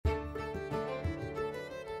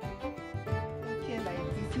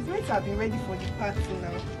She's meant to have been ready for the party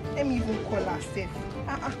now. Let me even call herself.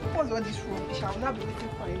 What's all this rubbish? I will not be waiting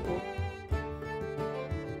for him.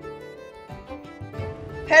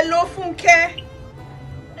 Hello, Funke.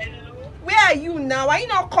 Hello. Where are you now? Are you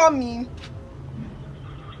not coming?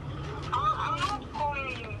 I'm not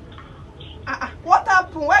coming. What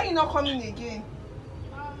happened? Why are you not coming again?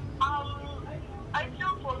 I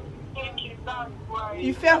fell from the staircase, that's why.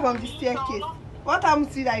 You fell from the staircase? What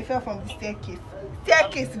happened to you that you fell from the staircase?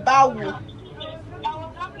 Staircase, bow. I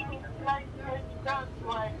was having a slight headache, that's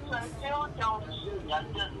why. So I fell down.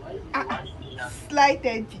 Slight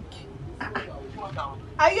headache.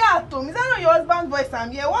 Are you at home? Is that not your husband's voice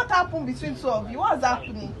I'm here? What happened between two of you? What's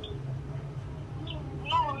happening?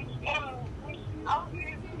 No,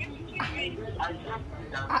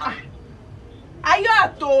 Are you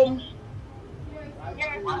at home?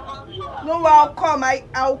 yes, No, I'll come.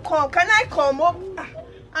 I'll come. Can I come up?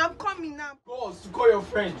 I'm coming now. Boss, to call your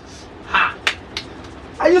friend. Ha!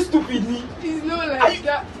 Are you stupid, me? It's not like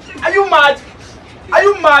that. Are you mad? Are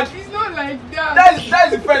you mad? It's not like that. That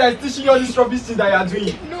is the friend that is teaching you all this rubbish thing that you are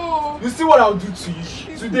doing. No. You see what I'll do to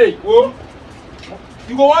you today? Oh,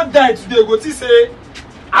 you go one die today. Go to say,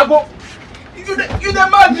 I go. You the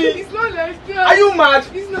mad me? It's not like that. Are you mad?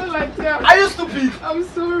 It's not like that. Are you stupid? I'm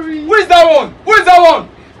sorry. Who is that one? Who is that one?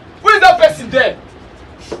 Who is that person there?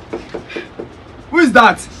 Who is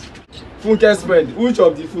that? Funke's friend. Which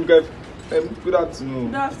of the Funke? Good afternoon.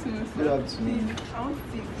 Good afternoon, sir. Good afternoon. Please, I want to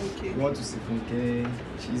see Funke. You want to see Funke?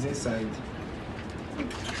 She's inside.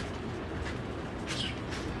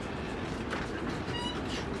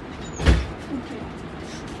 Funke,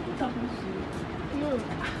 what happened to you? No.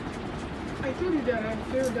 I told you that I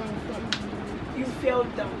fell down from You fell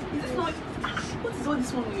down. Is this not? What is all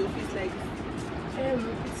this one with your face like?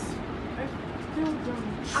 I fell down.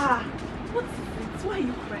 What is it? Why are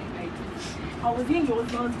you crying like this? I was hearing your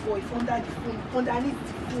husband's voice underneath the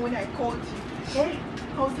phone when I called you.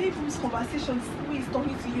 I was hearing this conversation, the way he's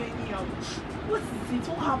talking to you anyhow. What is it?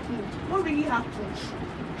 What happened? What really happened?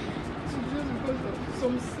 It's just because of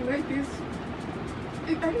some slightest.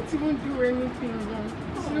 I didn't even do anything wrong.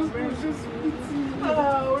 It was just pity.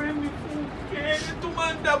 Ọ̀rẹ́ mi Funke, tó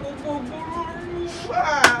máa ń dá gbogbo ògbóró.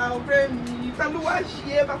 Ọ̀rẹ́ mi, ta ló wá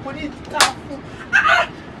ṣe é? Bákan ní ìta fún.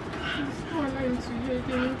 It's not allowing to hear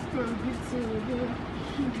again. It's not beating again.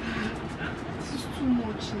 This is too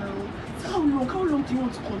much now. How long do you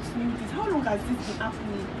want to continue this? How long has this been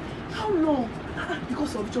happening? How long?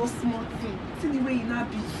 Because of just small thing. See the way he now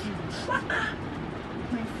beats you.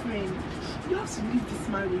 My friend, you have to leave this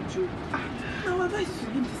marriage. Now I advise you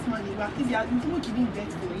to leave this man. Please, you are not giving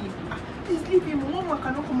birth for him. Please leave him. One man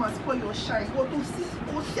cannot come and spoil your shine. But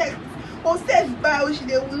o set by she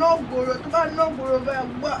they will not go to not go over.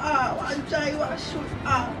 Why should